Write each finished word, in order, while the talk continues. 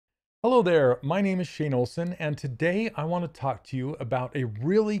Hello there, my name is Shane Olson, and today I want to talk to you about a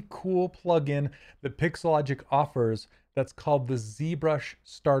really cool plugin that Pixologic offers that's called the ZBrush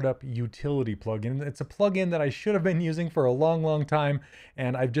Startup Utility plugin. It's a plugin that I should have been using for a long time,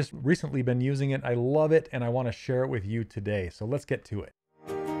 and I've just recently been using it. I love it, and I want to share it with you today. So let's get to it.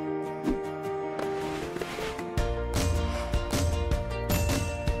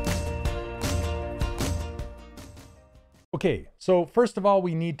 Okay, so first of all,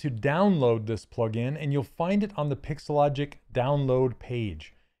 we need to download this plugin, and you'll find it on the Pixologic download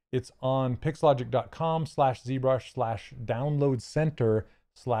page. It's on pixologic.com/ZBrush/download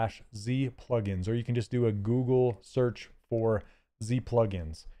center/Z plugins, or you can just do a Google search for Z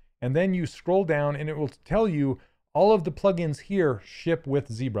plugins. And then you scroll down and it will tell you all of the plugins here ship with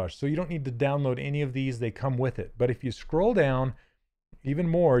ZBrush. So you don't need to download any of these, they come with it. But if you scroll down even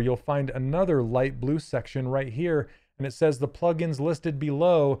more, you'll find another light blue section right here, and it says the plugins listed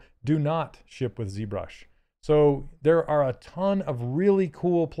below do not ship with ZBrush. So there are a ton of really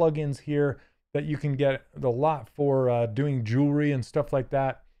cool plugins here that you can get a lot for doing jewelry and stuff like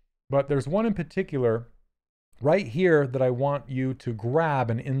that. But there's one in particular right here that I want you to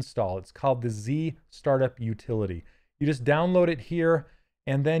grab and install. It's called the ZStartup utility. You just download it here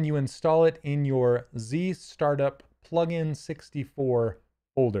and then you install it in your ZStartup plugin 64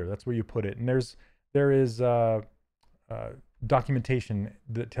 folder. That's where you put it. And there is documentation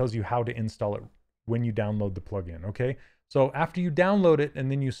that tells you how to install it when you download the plugin. Okay, so after you download it and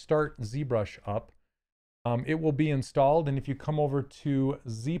then you start ZBrush up, it will be installed. And if you come over to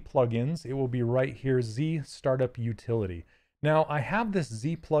Z plugins, it will be right here, Z Startup Utility. Now I have this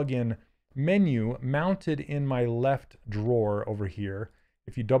Z plugin menu mounted in my left drawer over here.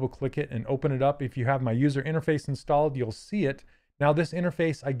 If you double click it and open it up, if you have my user interface installed, you'll see it. Now this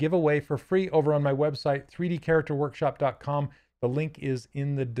interface I give away for free over on my website, 3dcharacterworkshop.com. The link is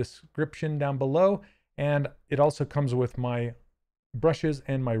in the description down below. And it also comes with my brushes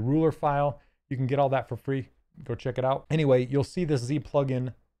and my ruler file. You can get all that for free. Go check it out. Anyway, you'll see this Z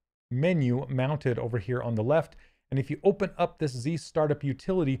plugin menu mounted over here on the left. And if you open up this Z Startup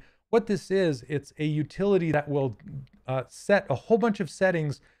utility, what this is, it's a utility that will set a whole bunch of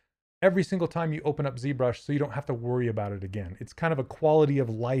settings every single time you open up ZBrush, so you don't have to worry about it again. It's kind of a quality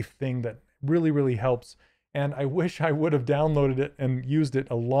of life thing that really helps. And I wish I would have downloaded it and used it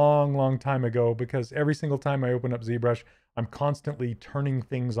a long time ago, because every single time I open up ZBrush, I'm constantly turning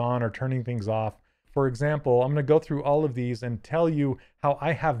things on or turning things off. For example, I'm going to go through all of these and tell you how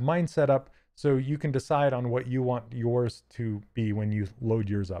I have mine set up so you can decide on what you want yours to be when you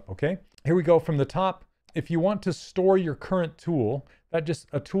load yours up, okay? Here we go from the top. If you want to store your current tool,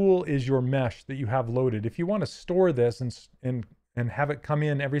 a tool is your mesh that you have loaded. If you want to store this and have it come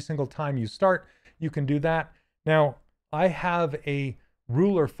in every single time you start, you can do that. Now, I have a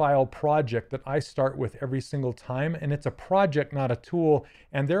ruler file project that I start with every single time, and it's a project, not a tool.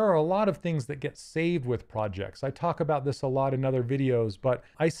 And there are a lot of things that get saved with projects. I talk about this a lot in other videos, but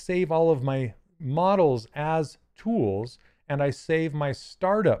I save all of my models as tools, and I save my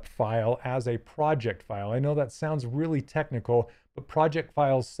startup file as a project file. I know that sounds really technical, but project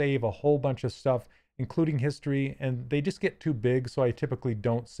files save a whole bunch of stuff, including history, and they just get too big, so I typically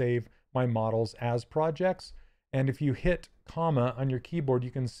don't save my models as projects. And if you hit comma on your keyboard,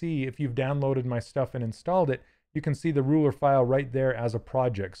 you can see if you've downloaded my stuff and installed it, you can see the ruler file right there as a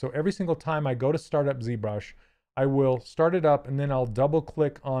project. So every single time I go to start up ZBrush, I will start it up and then I'll double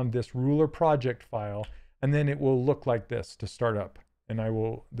click on this ruler project file, and then it will look like this to start up. And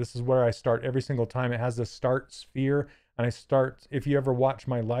this is where I start every single time. It has this start sphere, and I start, if you ever watch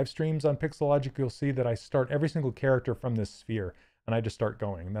my live streams on Pixologic, you'll see that I start every single character from this sphere, and I just start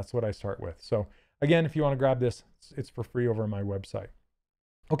going, and that's what I start with. So again, if you want to grab this, it's for free over on my website.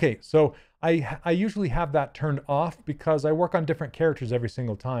 Okay, so I usually have that turned off because I work on different characters every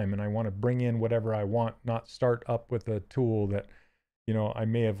single time, and I want to bring in whatever I want, not start up with a tool that, you know, I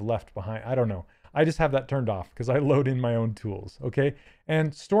may have left behind. I don't know. I just have that turned off because I load in my own tools. Okay,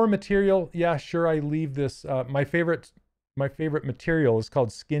 and store material. Yeah, sure. I leave this. My favorite material is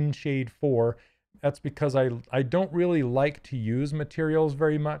called Skin Shade 4. That's because I don't really like to use materials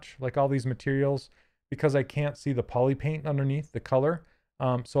very much, like all these materials, because I can't see the poly paint underneath the color.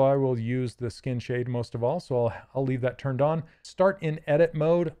 So I will use the skin shade most of all. So I'll leave that turned on. Start in edit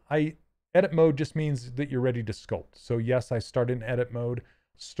mode. Edit mode just means that you're ready to sculpt. So yes, I start in edit mode.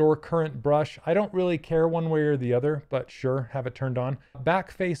 Store current brush. I don't really care one way or the other, but sure, have it turned on.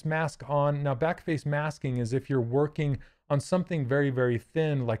 Backface mask on. Now backface masking is if you're working on something very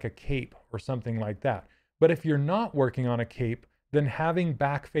thin, like a cape or something like that. But if you're not working on a cape, then having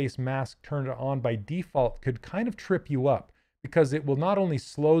backface mask turned on by default could kind of trip you up, because it will not only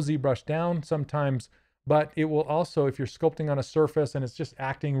slow ZBrush down sometimes, but it will also, if you're sculpting on a surface and it's just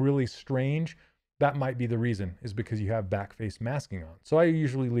acting really strange, that might be the reason, is because you have backface masking on. So I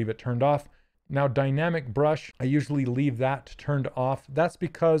usually leave it turned off. Now, dynamic brush, I usually leave that turned off. That's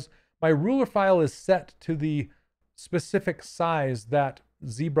because my ruler file is set to the specific size that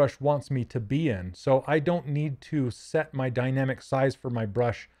ZBrush wants me to be in. So I don't need to set my dynamic size for my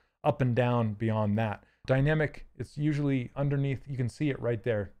brush up and down beyond that. Dynamic, it's usually underneath, you can see it right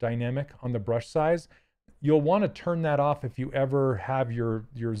there, dynamic on the brush size. You'll want to turn that off if you ever have your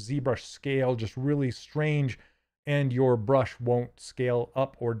ZBrush scale just really strange and your brush won't scale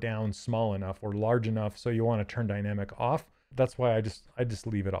up or down small enough or large enough, so you want to turn dynamic off. That's why I just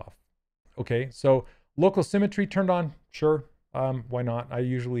leave it off. Okay, so local symmetry turned on, sure, why not? I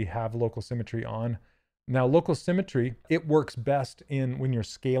usually have local symmetry on. Now, local symmetry, it works best when you're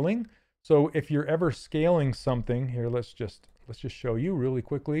scaling. So if you're ever scaling something, here, let's just show you really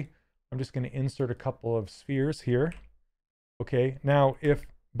quickly. I'm just going to insert a couple of spheres here. Okay, now if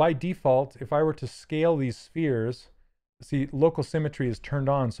by default, if I were to scale these spheres, see, local symmetry is turned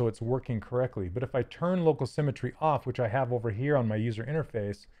on, so it's working correctly. But if I turn local symmetry off, which I have over here on my user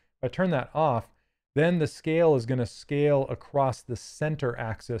interface, if I turn that off, then the scale is going to scale across the center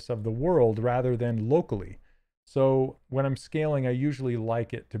axis of the world rather than locally. So when I'm scaling, I usually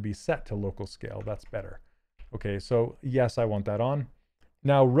like it to be set to local scale. That's better. Okay, so yes, I want that on.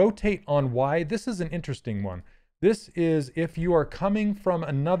 Now, rotate on Y, this is an interesting one. This is if you are coming from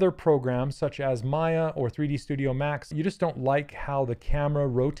another program such as Maya or 3D Studio Max, you just don't like how the camera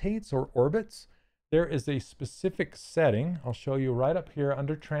rotates or orbits. There is a specific setting. I'll show you right up here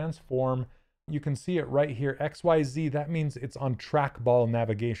under transform. You can see it right here, XYZ. That means it's on trackball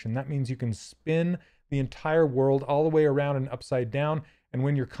navigation. That means you can spin the entire world all the way around and upside down. And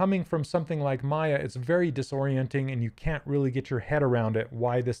when you're coming from something like Maya, it's very disorienting and you can't really get your head around it,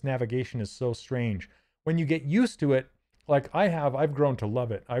 why this navigation is so strange. When you get used to it, like I have, I've grown to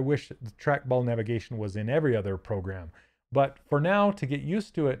love it. I wish the trackball navigation was in every other program. But for now, to get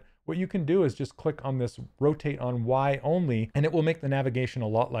used to it, what you can do is just click on this rotate on Y only, and it will make the navigation a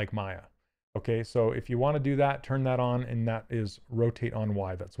lot like Maya. Okay, so if you want to do that, turn that on, and that is rotate on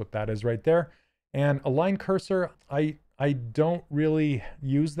Y. That's what that is right there. And align cursor, I don't really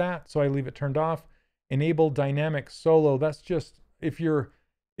use that, so I leave it turned off. Enable dynamic solo, that's just if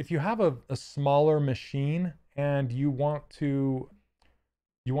you have a smaller machine and you want to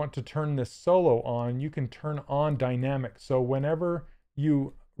turn this solo on, you can turn on dynamic. So whenever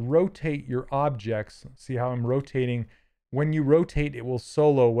you rotate your objects, see how I'm rotating, when you rotate, it will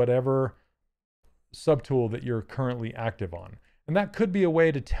solo whatever subtool that you're currently active on. And that could be a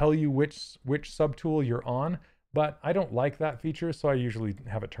way to tell you which subtool you're on, but I don't like that feature, so I usually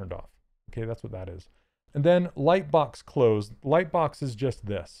have it turned off. Okay, that's what that is. And then lightbox closed. Lightbox is just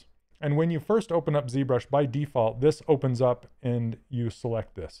this. And when you first open up ZBrush, by default, this opens up and you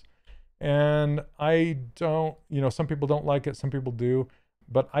select this. And I don't, some people don't like it, some people do,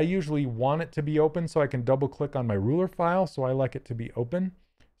 but I usually want it to be open so I can double click on my ruler file, so I like it to be open.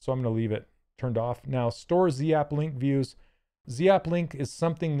 So I'm gonna leave it turned off. Now, store ZApp link views. ZApp link is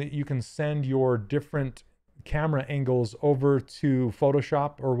something that you can send your different camera angles over to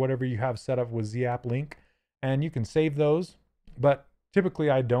Photoshop or whatever you have set up with ZApp link, and you can save those, but typically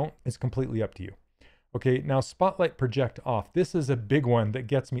I don't. It's completely up to you. Okay, now spotlight project off. This is a big one that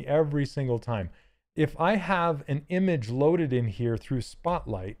gets me every single time. If I have an image loaded in here through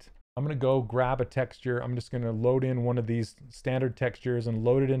spotlight, I'm going to go grab a texture. I'm just going to load in one of these standard textures and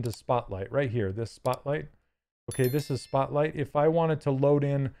load it into spotlight right here, this spotlight. Okay, this is spotlight. If I wanted to load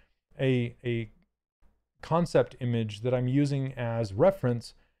in a concept image that I'm using as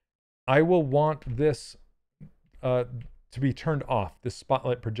reference, I will want this to be turned off, this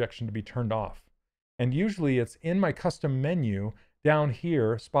spotlight projection to be turned off. And usually it's in my custom menu down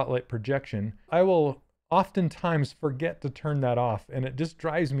here, spotlight projection. I will oftentimes forget to turn that off, and it just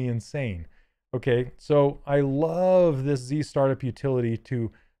drives me insane. Okay, so I love this ZStartup utility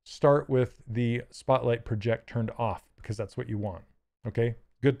to start with the spotlight project turned off, because that's what you want. Okay,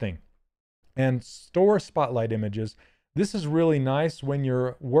 good thing. And store spotlight images. This is really nice when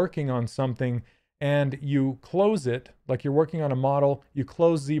you're working on something and you close it, like you're working on a model, you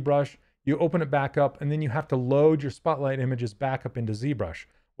close ZBrush, you open it back up, and then you have to load your spotlight images back up into ZBrush.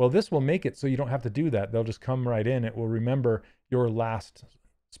 Well, this will make it so you don't have to do that. They'll just come right in. It will remember your last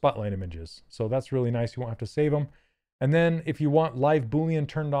spotlight images. So that's really nice. You won't have to save them. And then if you want live Boolean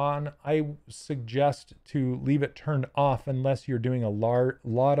turned on, I suggest to leave it turned off unless you're doing a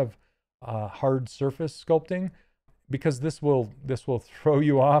lot of hard surface sculpting, because this will throw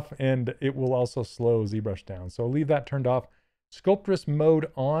you off, and it will also slow ZBrush down. So leave that turned off. Sculptris Mode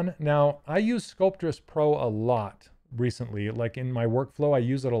on. Now, I use Sculptris Pro a lot recently. Like in my workflow, I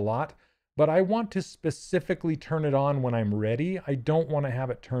use it a lot, but I want to specifically turn it on when I'm ready. I don't want to have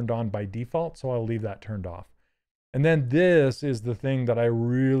it turned on by default, so I'll leave that turned off. And then this is the thing that I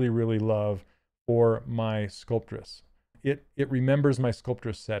really, really love for my Sculptris. It remembers my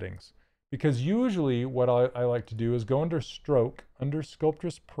Sculptris settings. Because usually what I like to do is go under Stroke, under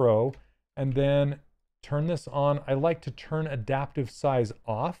Sculptris Pro, and then turn this on. I like to turn adaptive size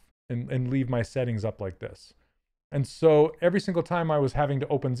off and leave my settings up like this. And so every single time I was having to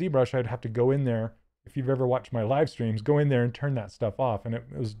open ZBrush, I'd have to go in there. If you've ever watched my live streams, go in there and turn that stuff off. And it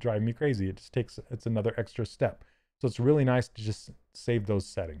was driving me crazy. It just takes, it's another extra step. So it's really nice to just save those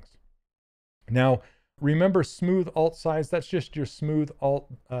settings. Now, remember smooth alt size. That's just your smooth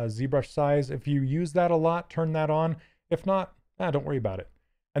alt ZBrush size. If you use that a lot, turn that on. If not, don't worry about it.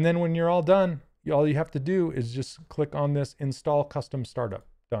 And then when you're all done, all you have to do is just click on this Install Custom Startup.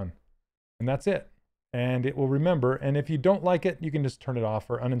 Done. And that's it. And it will remember. And if you don't like it, you can just turn it off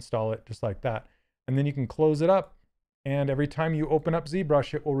or uninstall it just like that. And then you can close it up. And every time you open up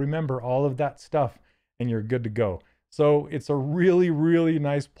ZBrush, it will remember all of that stuff and you're good to go. So it's a really, really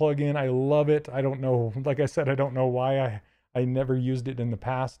nice plugin. I love it. I don't know, like I said, I don't know why I never used it in the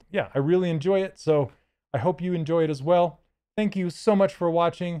past. Yeah, I really enjoy it. So I hope you enjoy it as well. Thank you so much for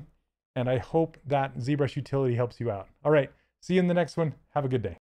watching. And I hope that ZBrush utility helps you out. All right, see you in the next one. Have a good day.